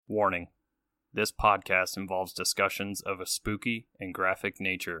Warning: this podcast involves discussions of a spooky and graphic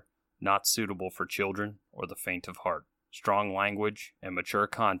nature not suitable for children or the faint of heart. Strong language and mature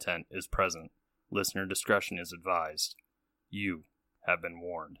content is present. Listener discretion is advised. You have been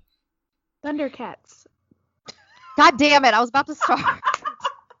warned. Thundercats. God damn it, I was about to start.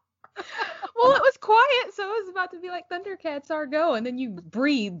 Well, it was quiet, so it was about to be like Thundercats are go, and then you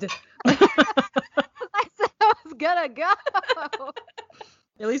breathed. I said I was gonna go.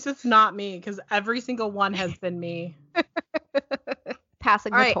 At least it's not me, because every single one has been me.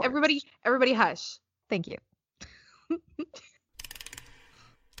 Passing All the right, torch. everybody hush. Thank you.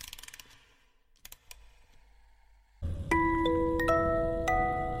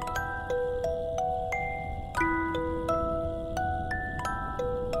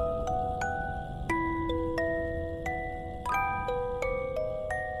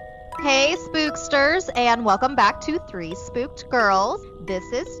 Hey, spooksters, and welcome back to Three Spooked Girls. This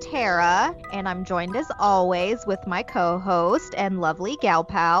is Tara, and I'm joined as always with my co-host and lovely gal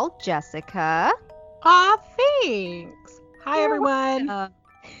pal, Jessica. Aw, thanks. Hi, everyone.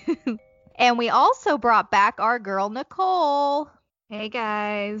 And we also brought back our girl, Nicole. Hey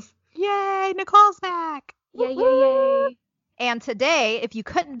guys. Yay, Nicole's back. Yay, yay, yay. And today, if you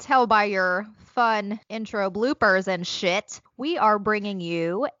couldn't tell by your fun intro bloopers and shit, we are bringing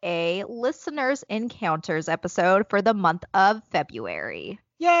you a Listeners Encounters episode for the month of February.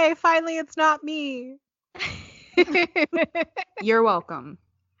 Yay, finally it's not me. You're welcome.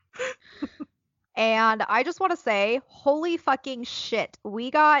 And I just want to say, holy fucking shit. We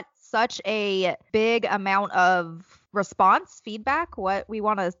got such a big amount of response, feedback, what we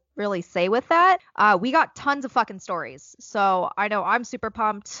want to really say with that. We got tons of fucking stories. So I know I'm super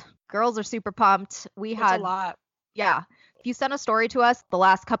pumped. Girls are super pumped. We That's had a lot. Yeah. If you sent a story to us the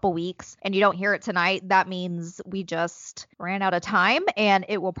last couple weeks and you don't hear it tonight, that means we just ran out of time, and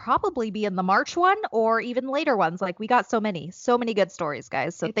it will probably be in the March one or even later ones. Like, we got so many good stories,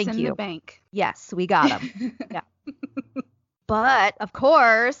 guys. So It's thank in you. the bank. Yes, we got them. Yeah. But of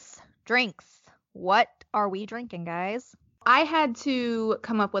course, drinks. What are we drinking, guys? I had to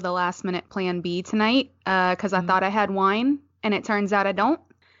come up with a last minute plan B tonight because I thought I had wine, and it turns out I don't.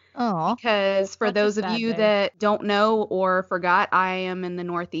 Oh, Because for Such a those of sad you day. that don't know or forgot, I am in the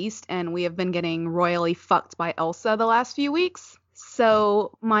Northeast, and we have been getting royally fucked by Elsa the last few weeks.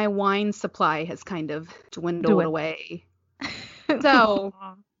 So my wine supply has kind of dwindled away. So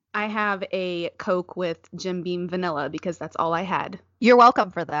Aw. I have a Coke with Jim Beam vanilla because that's all I had. you're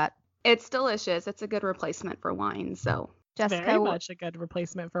welcome for that. It's delicious. It's a good replacement for wine. So Jessica, Very much a good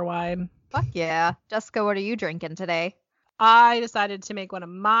replacement for wine. fuck yeah. Jessica, what are you drinking today? I decided to make one of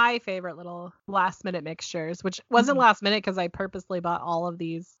my favorite little last minute mixtures, which wasn't last minute because I purposely bought all of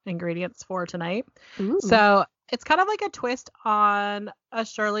these ingredients for tonight. Ooh. So it's kind of like a twist on a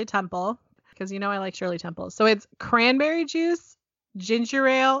Shirley Temple, because I like Shirley Temple. So it's cranberry juice, ginger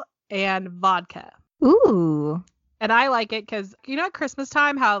ale, and vodka. Ooh. And I like it because at Christmas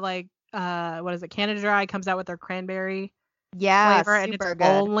time how like what is it, Canada Dry comes out with their cranberry Yeah, flavor, and it's super good.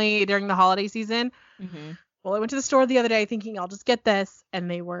 only during the holiday season. Mhm. Well, I went to the store the other day thinking I'll just get this, and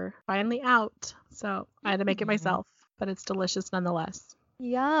they were finally out. So I had to make it myself, but it's delicious nonetheless.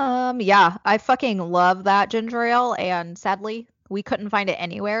 Yum. Yeah, I fucking love that ginger ale, and sadly, we couldn't find it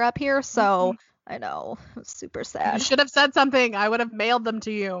anywhere up here, so I know. It's super You sad. should have said something. I would have mailed them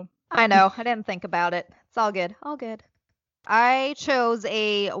to you. I know. I didn't think about it. It's all good. All good. I chose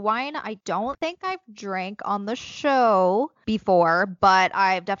a wine I don't think I've drank on the show before, but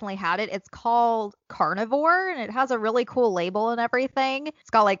I've definitely had it. It's called Carnivore, and it has a really cool label and everything. It's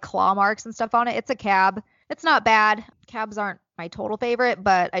got like claw marks and stuff on it. It's a cab. It's not bad. Cabs aren't my total favorite,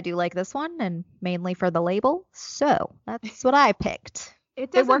 but I do like this one, and mainly for the label. So that's what I picked.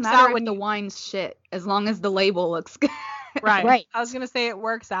 it doesn't works matter out if when the wine's shit as long as the label looks good. Right. Right. I was going to say it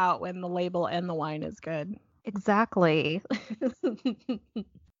works out when the label and the wine is good. Exactly.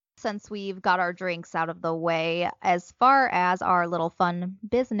 Since we've got our drinks out of the way, as far as our little fun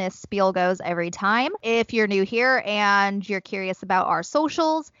business spiel goes every time, if you're new here and you're curious about our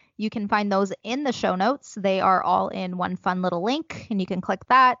socials, you can find those in the show notes. They are all in one fun little link, and you can click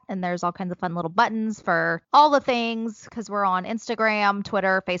that, and there's all kinds of fun little buttons for all the things, because we're on Instagram,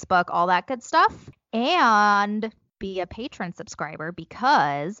 Twitter, Facebook, all that good stuff. And be a patron subscriber,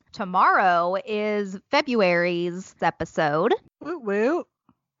 because tomorrow is February's episode. Woot woot.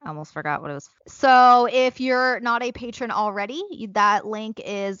 I almost forgot what it was. So if you're not a patron already, that link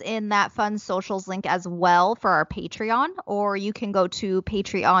is in that fun socials link as well for our Patreon, or you can go to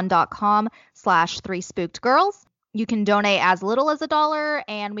patreon.com/3spookedgirls. You can donate as little as $1,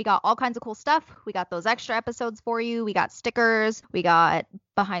 and we got all kinds of cool stuff. We got those extra episodes for you. We got stickers. We got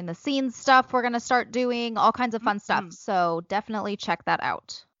behind the scenes stuff we're going to start doing, all kinds of fun stuff. So definitely check that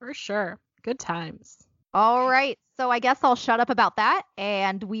out. For sure. Good times. All right. So I guess I'll shut up about that,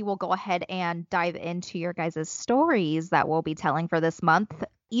 and we will go ahead and dive into your guys' stories that we'll be telling for this month.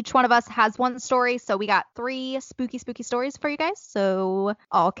 Each one of us has one story, so we got 3 spooky stories for you guys. So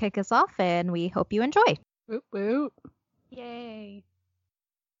I'll kick us off, and we hope you enjoy. Woot woot. Yay.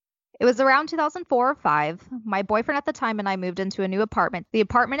 It was around 2004 or 5. My boyfriend at the time and I moved into a new apartment. The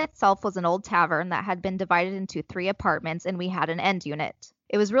apartment itself was an old tavern that had been divided into 3 apartments, and we had an end unit.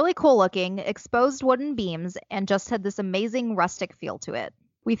 It was really cool looking, exposed wooden beams, and just had this amazing rustic feel to it.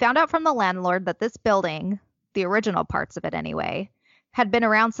 We found out from the landlord that this building, the original parts of it anyway, had been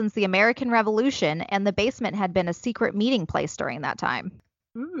around since the American Revolution, and the basement had been a secret meeting place during that time.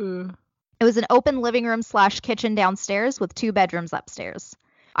 Ooh. It was an open living room / kitchen downstairs with 2 bedrooms upstairs.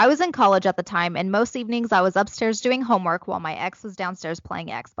 I was in college at the time, and most evenings I was upstairs doing homework while my ex was downstairs playing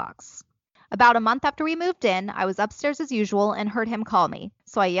Xbox. About a month after we moved in, I was upstairs as usual and heard him call me,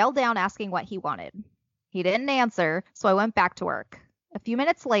 so I yelled down asking what he wanted. He didn't answer, so I went back to work. A few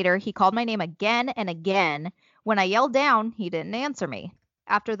minutes later, he called my name again and again. When I yelled down, he didn't answer me.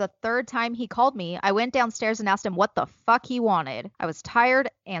 After the 3rd time he called me, I went downstairs and asked him what the fuck he wanted. I was tired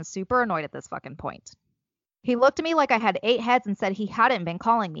and super annoyed at this fucking point. He looked at me like I had 8 heads and said he hadn't been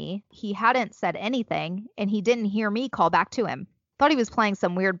calling me. He hadn't said anything, and he didn't hear me call back to him. Thought he was playing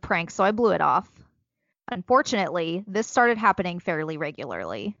some weird prank, so I blew it off. Unfortunately, this started happening fairly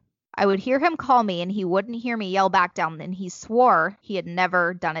regularly. I would hear him call me and he wouldn't hear me yell back down, and he swore he had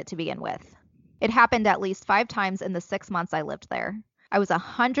never done it to begin with. It happened at least 5 times in the 6 months I lived there. I was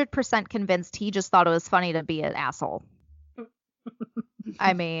 100% convinced he just thought it was funny to be an asshole.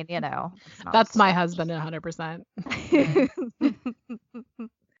 I mean, you know. That's my husband 100%.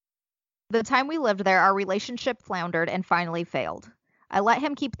 The time we lived there, our relationship floundered and finally failed. I let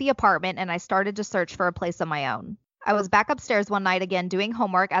him keep the apartment and I started to search for a place of my own. I was back upstairs one night again doing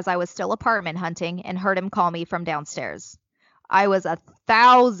homework as I was still apartment hunting and heard him call me from downstairs. I was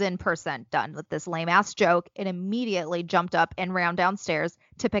 1,000% done with this lame ass joke and immediately jumped up and ran downstairs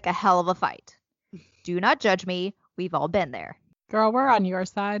to pick a hell of a fight. Do not judge me. We've all been there. Girl, we're on your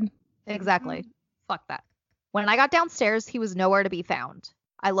side. Exactly. Fuck that. When I got downstairs, he was nowhere to be found.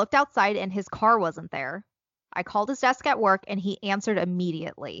 I looked outside and his car wasn't there. I called his desk at work and he answered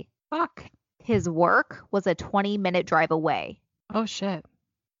immediately. Fuck. His work was a 20-minute drive away. Oh, shit.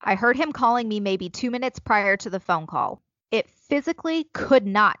 I heard him calling me maybe 2 minutes prior to the phone call. It physically could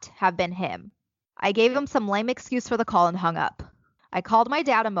not have been him. I gave him some lame excuse for the call and hung up. I called my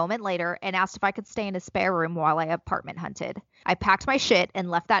dad a moment later and asked if I could stay in his spare room while I apartment hunted. I packed my shit and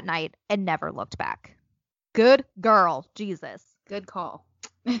left that night and never looked back. Good girl. Jesus. Good call.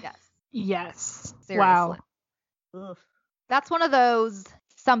 Yes. Yes. Seriously. Wow. Ugh. That's one of those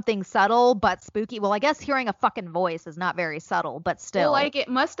something subtle but spooky. Well, I guess hearing a fucking voice is not very subtle, but still. Well, like it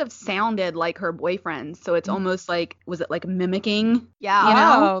must have sounded like her boyfriend, so it's almost like, was it like mimicking? Yeah. You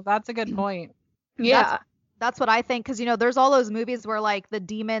know? Oh, that's a good point. Yeah. That's what I think, because, you know, there's all those movies where, like, the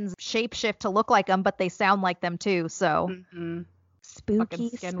demons shapeshift to look like them, but they sound like them, too, so. Mm-hmm.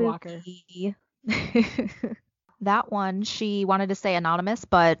 Spooky, Skinwalker. spooky. That one, she wanted to say anonymous,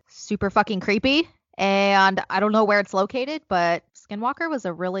 but super fucking creepy. And I don't know where it's located, but Skinwalker was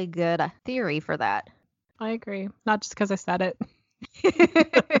a really good theory for that. I agree. Not just because I said it.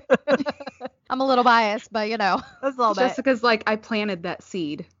 I'm a little biased, but, you know, that's a little Just bit. because, like, I planted that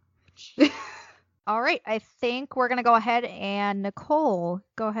seed. All right, I think we're going to go ahead and Nicole,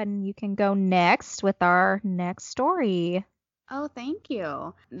 go ahead and you can go next with our next story. Oh, thank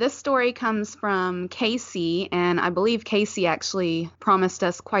you. This story comes from Casey, and I believe Casey actually promised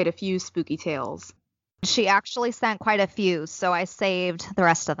us quite a few spooky tales. She actually sent quite a few, so I saved the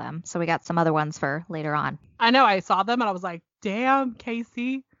rest of them. So we got some other ones for later on. I know. I saw them and I was like, damn,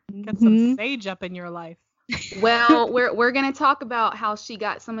 Casey. Get some sage up in your life. Well, we're going to talk about how she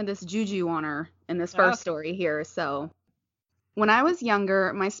got some of this juju on her in this first story here. So, when I was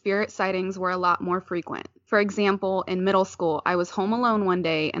younger, my spirit sightings were a lot more frequent. For example, in middle school, I was home alone one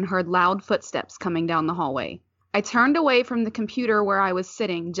day and heard loud footsteps coming down the hallway. I turned away from the computer where I was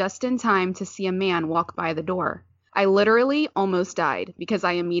sitting just in time to see a man walk by the door. I literally almost died because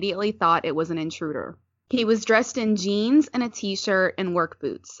I immediately thought it was an intruder. He was dressed in jeans and a t-shirt and work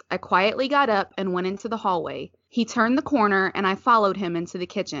boots. I quietly got up and went into the hallway. He turned the corner and I followed him into the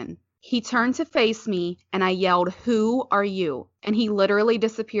kitchen. He turned to face me and I yelled, "Who are you?" And he literally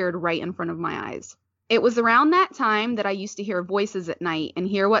disappeared right in front of my eyes. It was around that time that I used to hear voices at night and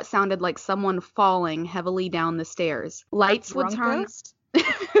hear what sounded like someone falling heavily down the stairs. Lights would turn.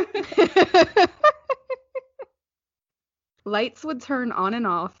 Lights would turn on and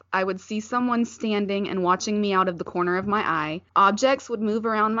off. I would see someone standing and watching me out of the corner of my eye. Objects would move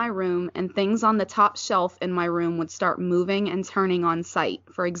around my room, and things on the top shelf in my room would start moving and turning on sight.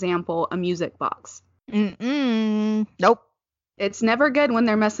 For example, a music box. Nope. It's never good when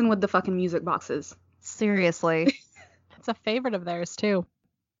they're messing with the fucking music boxes. Seriously. It's a favorite of theirs, too.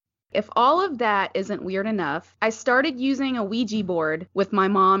 If all of that isn't weird enough, I started using a Ouija board with my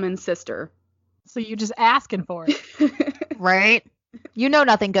mom and sister. So you're just asking for it. Right? You know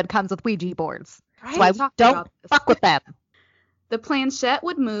nothing good comes with Ouija boards. Right? So I don't fuck with them. The planchette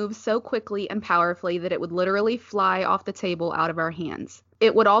would move so quickly and powerfully that it would literally fly off the table out of our hands.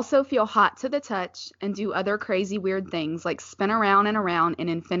 It would also feel hot to the touch and do other crazy weird things like spin around and around in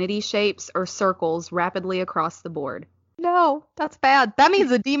infinity shapes or circles rapidly across the board. No, that's bad. That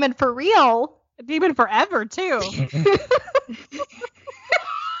means a demon for real. A demon forever, too.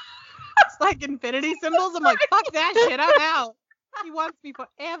 It's like infinity symbols. I'm like, fuck that shit. I'm out. He wants me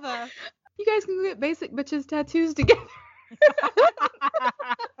forever. You guys can get basic bitches tattoos together.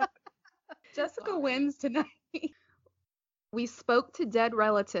 Jessica wins tonight. We spoke to dead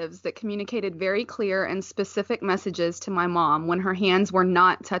relatives that communicated very clear and specific messages to my mom when her hands were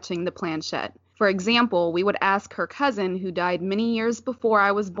not touching the planchette. For example, we would ask her cousin, who died many years before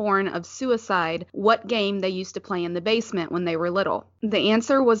I was born of suicide, what game they used to play in the basement when they were little. The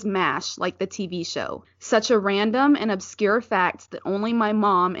answer was MASH, like the TV show. Such a random and obscure fact that only my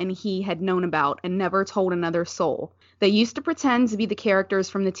mom and he had known about and never told another soul. They used to pretend to be the characters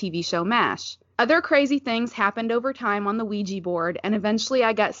from the TV show MASH. Other crazy things happened over time on the Ouija board, and eventually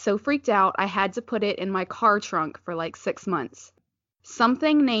I got so freaked out I had to put it in my car trunk for like 6 months.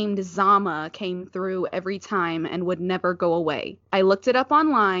 Something named Zama came through every time and would never go away. I looked it up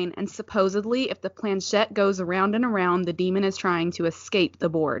online, and supposedly if the planchette goes around and around, the demon is trying to escape the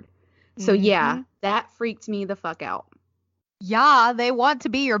board. So yeah, that freaked me the fuck out. Yeah, they want to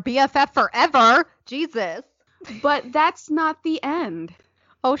be your BFF forever. Jesus. But that's not the end.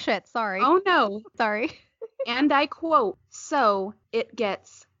 Oh shit, sorry. Oh no. Sorry. And I quote, so it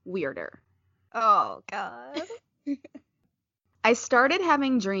gets weirder. Oh god. I started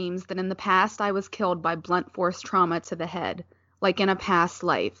having dreams that in the past I was killed by blunt force trauma to the head, like in a past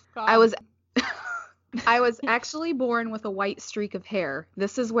life. God. I was actually born with a white streak of hair.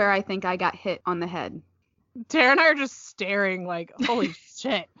 This is where I think I got hit on the head. Tara and I are just staring like, holy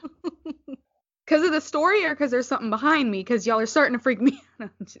shit. Because of the story or because there's something behind me? Because y'all are starting to freak me out.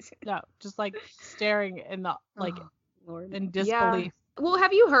 No, just like staring in the, like, Lord. in disbelief. Yeah. Well,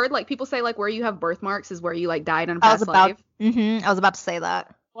 have you heard, like, people say, like, where you have birthmarks is where you, like, died in a past life? I was about to say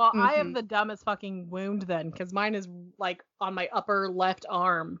that. Well, I have the dumbest fucking wound then, because mine is, like, on my upper left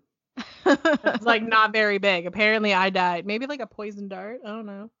arm. It's, like, not very big. Apparently, I died. Maybe, like, a poison dart. I don't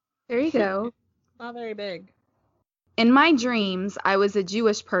know. There you go. Not very big. In my dreams, I was a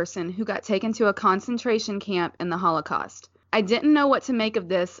Jewish person who got taken to a concentration camp in the Holocaust. I didn't know what to make of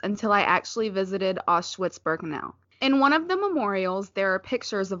this until I actually visited Auschwitz-Birkenau. In one of the memorials, there are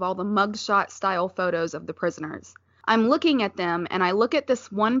pictures of all the mugshot-style photos of the prisoners. I'm looking at them, and I look at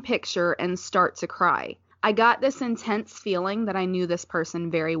this one picture and start to cry. I got this intense feeling that I knew this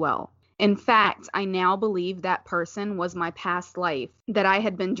person very well. In fact, I now believe that person was my past life that I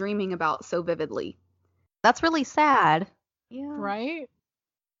had been dreaming about so vividly. That's really sad. Yeah. Right?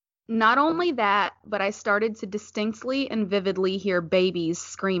 Not only that, but I started to distinctly and vividly hear babies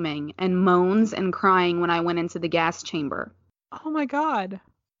screaming and moans and crying when I went into the gas chamber. Oh my god.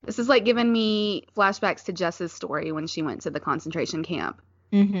 This is like giving me flashbacks to Jess's story when she went to the concentration camp.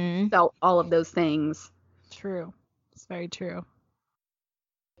 Felt all of those things. True. It's very true.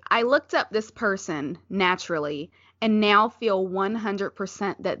 I looked up this person naturally and now feel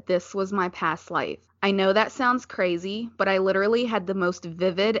 100% that this was my past life. I know that sounds crazy, but I literally had the most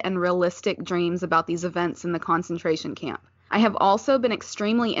vivid and realistic dreams about these events in the concentration camp. I have also been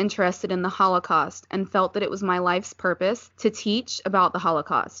extremely interested in the Holocaust and felt that it was my life's purpose to teach about the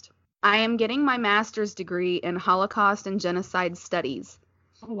Holocaust. I am getting my master's degree in Holocaust and Genocide Studies.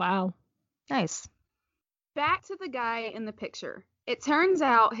 Oh, wow. Nice. Back to the guy in the picture. It turns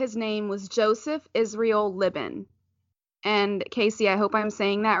out his name was Joseph Israel Libin. And Casey, I hope I'm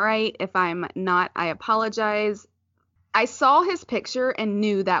saying that right. If I'm not, I apologize. I saw his picture and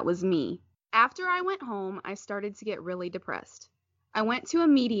knew that was me. After I went home, I started to get really depressed. I went to a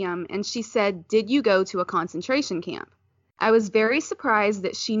medium and she said, "Did you go to a concentration camp?" I was very surprised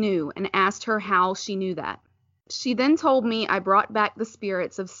that she knew and asked her how she knew that. She then told me I brought back the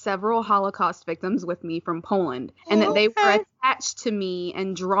spirits of several Holocaust victims with me from Poland, and that they were attached to me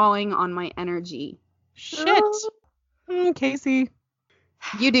and drawing on my energy. Shit. Casey.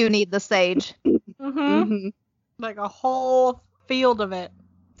 You do need the sage. Like a whole field of it.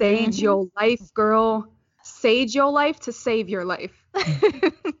 Sage your life, girl. Sage your life to save your life.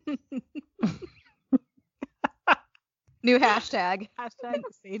 New hashtag. Hashtag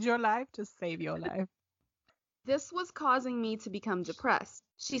sage your life to save your life. This was causing me to become depressed.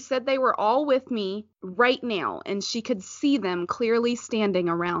 She said they were all with me right now, and she could see them clearly standing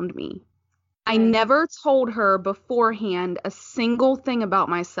around me. I never told her beforehand a single thing about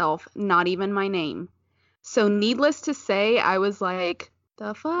myself, not even my name. So needless to say, I was like,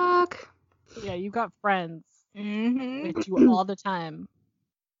 the fuck? Yeah, you got friends with you all the time.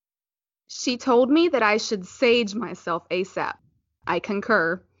 She told me that I should sage myself ASAP. I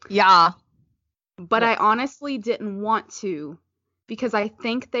concur. Yeah. But I honestly didn't want to, because I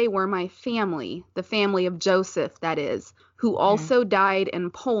think they were my family, the family of Joseph, that is, who also died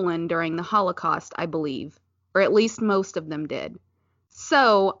in Poland during the Holocaust, I believe. Or at least most of them did.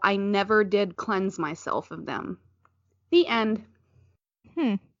 So I never did cleanse myself of them. The end.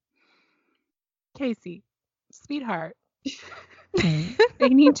 Casey, sweetheart, they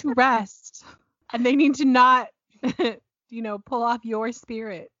need to rest. And they need to not, pull off your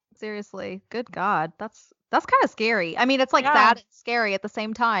spirit. Seriously. Good God. That's kind of scary. I mean, it's like sad and scary at the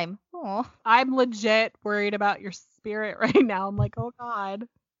same time. Aw. I'm legit worried about your spirit right now. I'm like, oh God.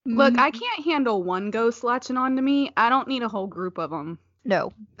 Look, I can't handle one ghost latching on to me. I don't need a whole group of them.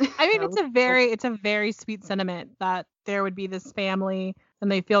 No. I mean, it's a very sweet sentiment that there would be this family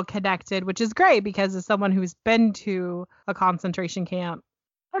and they feel connected, which is great because as someone who's been to a concentration camp,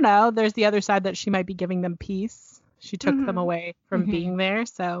 I don't know, there's the other side that she might be giving them peace. She took them away from being there,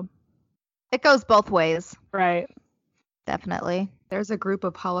 so. It goes both ways. Right. Definitely. There's a group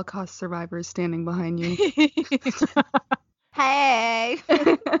of Holocaust survivors standing behind you. Hey.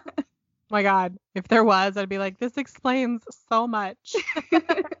 My God, if there was, I'd be like, this explains so much.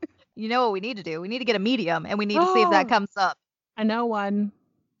 You know what we need to do? We need to get a medium, and we need to see if that comes up. I know one.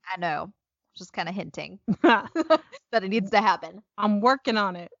 I know. Just kind of hinting that it needs to happen. I'm working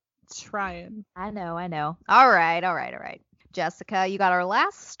on it. Trying. I know. All right. Jessica, you got our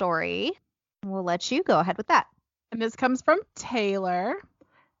last story. We'll let you go ahead with that. And this comes from Taylor.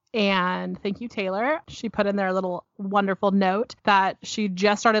 And thank you, Taylor. She put in there a little wonderful note that she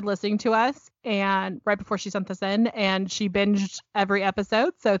just started listening to us and right before she sent this in, and she binged every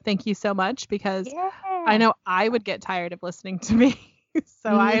episode. So thank you so much, because I know I would get tired of listening to me. So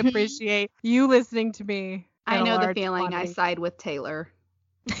I appreciate you listening to me. I know the feeling. I side with Taylor.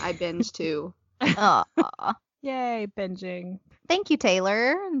 I binge too. Yay, binging. Thank you,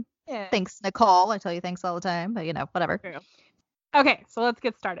 Taylor. Yeah. Thanks, Nicole. I tell you thanks all the time, but whatever. True. Okay, so let's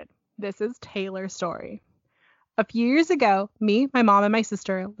get started. This is Taylor's story. A few years ago, me, my mom, and my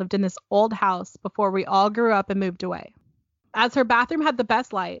sister lived in this old house before we all grew up and moved away. As her bathroom had the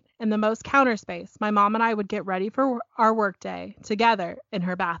best light and the most counter space, my mom and I would get ready for our workday together in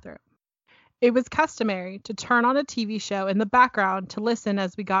her bathroom. It was customary to turn on a TV show in the background to listen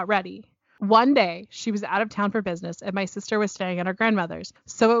as we got ready. One day, she was out of town for business and my sister was staying at her grandmother's,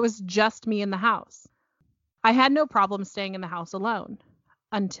 so it was just me in the house. I had no problem staying in the house alone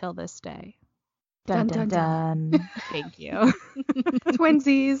until this day. Dun, dun, dun. Thank you.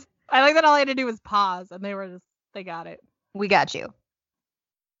 Twinsies. I like that all I had to do was pause and they got it. We got you.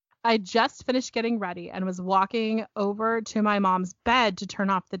 I just finished getting ready and was walking over to my mom's bed to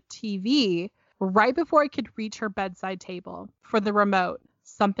turn off the TV. Right before I could reach her bedside table for the remote,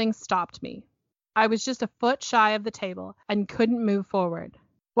 something stopped me. I was just a foot shy of the table and couldn't move forward.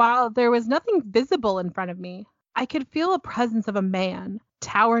 While there was nothing visible in front of me, I could feel a presence of a man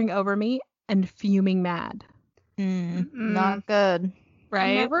towering over me and fuming mad. Not good.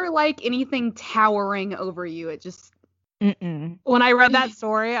 Right? I never like anything towering over you. It just... When I read that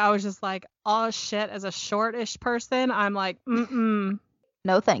story, I was just like, oh shit, as a shortish person, I'm like,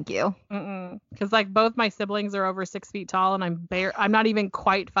 No, thank you. Because like both my siblings are over 6 feet tall and I'm not even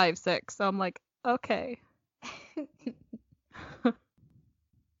quite 5'6", so I'm like, okay.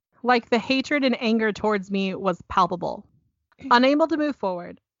 Like the hatred and anger towards me was palpable. Unable to move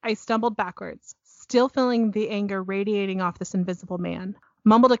forward, I stumbled backwards, still feeling the anger radiating off this invisible man,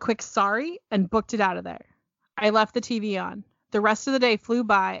 mumbled a quick sorry, and booked it out of there. I left the TV on. The rest of the day flew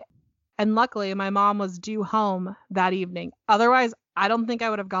by, and luckily my mom was due home that evening. Otherwise, I don't think I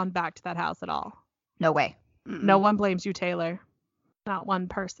would have gone back to that house at all. No way. No one blames you, Taylor. Not one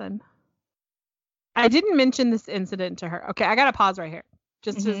person. I didn't mention this incident to her. Okay, I gotta pause right here.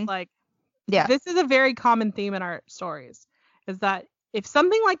 Just like, Yeah. This is a very common theme in our stories, is that if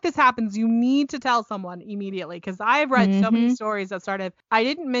something like this happens, you need to tell someone immediately. Because I've read so many stories that started, I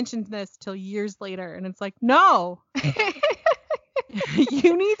didn't mention this till years later. And it's like, no,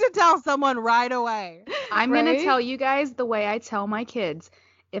 you need to tell someone right away. I'm going to tell you guys the way I tell my kids.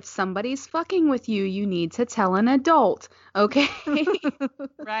 If somebody's fucking with you, you need to tell an adult. Okay?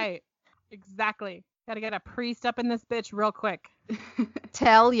 Right. Exactly. Got to get a priest up in this bitch real quick.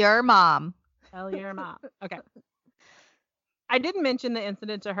 Tell your mom. Tell your mom. Okay. I didn't mention the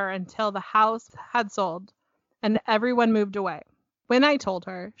incident to her until the house had sold and everyone moved away. When I told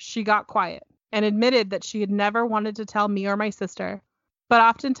her, she got quiet and admitted that she had never wanted to tell me or my sister. But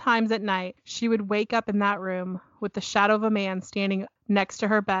oftentimes at night, she would wake up in that room with the shadow of a man standing next to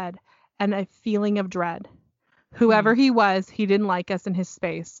her bed and a feeling of dread. Whoever he was, he didn't like us in his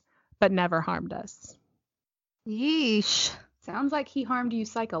space, but never harmed us. Yeesh. Sounds like he harmed you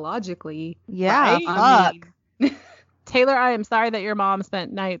psychologically. Yeah, Right? fuck. Taylor, I am sorry that your mom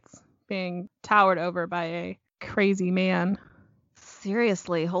spent nights being towered over by a crazy man.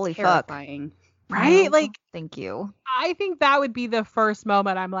 Seriously, holy Terrifying. Right? fuck. Like, Thank you. I think that would be the first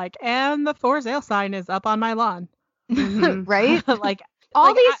moment I'm like, and the for sale sign is up on my lawn. Mhm. Right? Like, All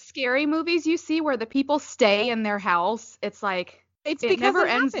like, these scary movies you see where the people stay in their house, it's like it's it because never it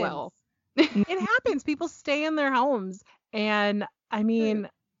ends happens. well. It happens. People stay in their homes. And I mean,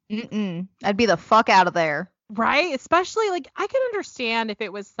 I'd be the fuck out of there. right? Especially like I could understand if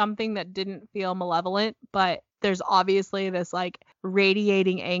it was something that didn't feel malevolent, but there's obviously this like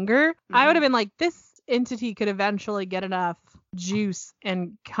radiating anger. I would have been like, this entity could eventually get enough juice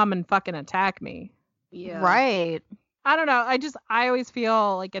and come and fucking attack me. Yeah. Right. I don't know. I always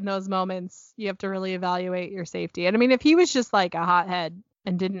feel like in those moments you have to really evaluate your safety. And I mean, if he was just like a hothead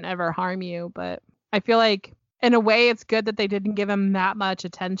and didn't ever harm you, but I feel like in a way it's good that they didn't give him that much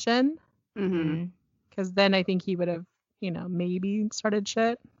attention, Mm-hmm. because then I think he would have, maybe started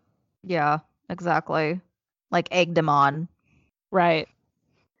shit. Yeah, exactly. Like egged him on. Right.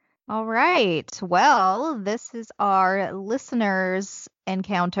 All right. Well, this is our listeners'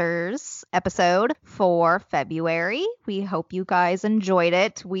 encounters episode for February. We hope you guys enjoyed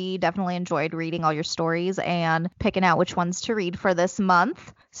it. We definitely enjoyed reading all your stories and picking out which ones to read for this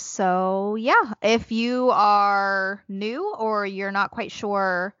month. So, yeah, if you are new or you're not quite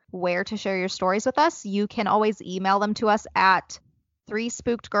sure where to share your stories with us, you can always email them to us at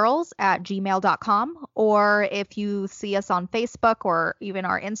 3spookedgirls@gmail.com, or if you see us on Facebook or even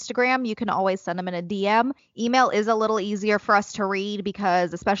our Instagram, you can always send them in a DM. Email is a little easier for us to read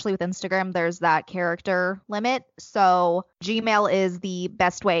because especially with Instagram, there's that character limit. So Gmail is the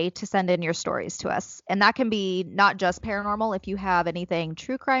best way to send in your stories to us. And that can be not just paranormal. If you have anything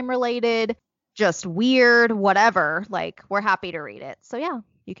true crime related, just weird, whatever, like we're happy to read it. So yeah,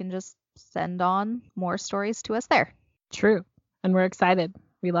 you can just send on more stories to us there. True. And we're excited.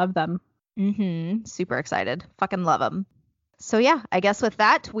 We love them. Super excited. Fucking love them. So yeah, I guess with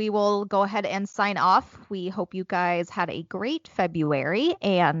that, we will go ahead and sign off. We hope you guys had a great February.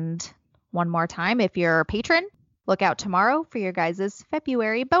 And one more time, if you're a patron, look out tomorrow for your guys'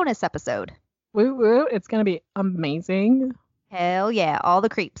 February bonus episode. Woo woo. It's going to be amazing. Hell yeah, all the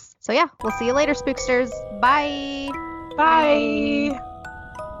creeps. So yeah, we'll see you later, spooksters. Bye. Bye.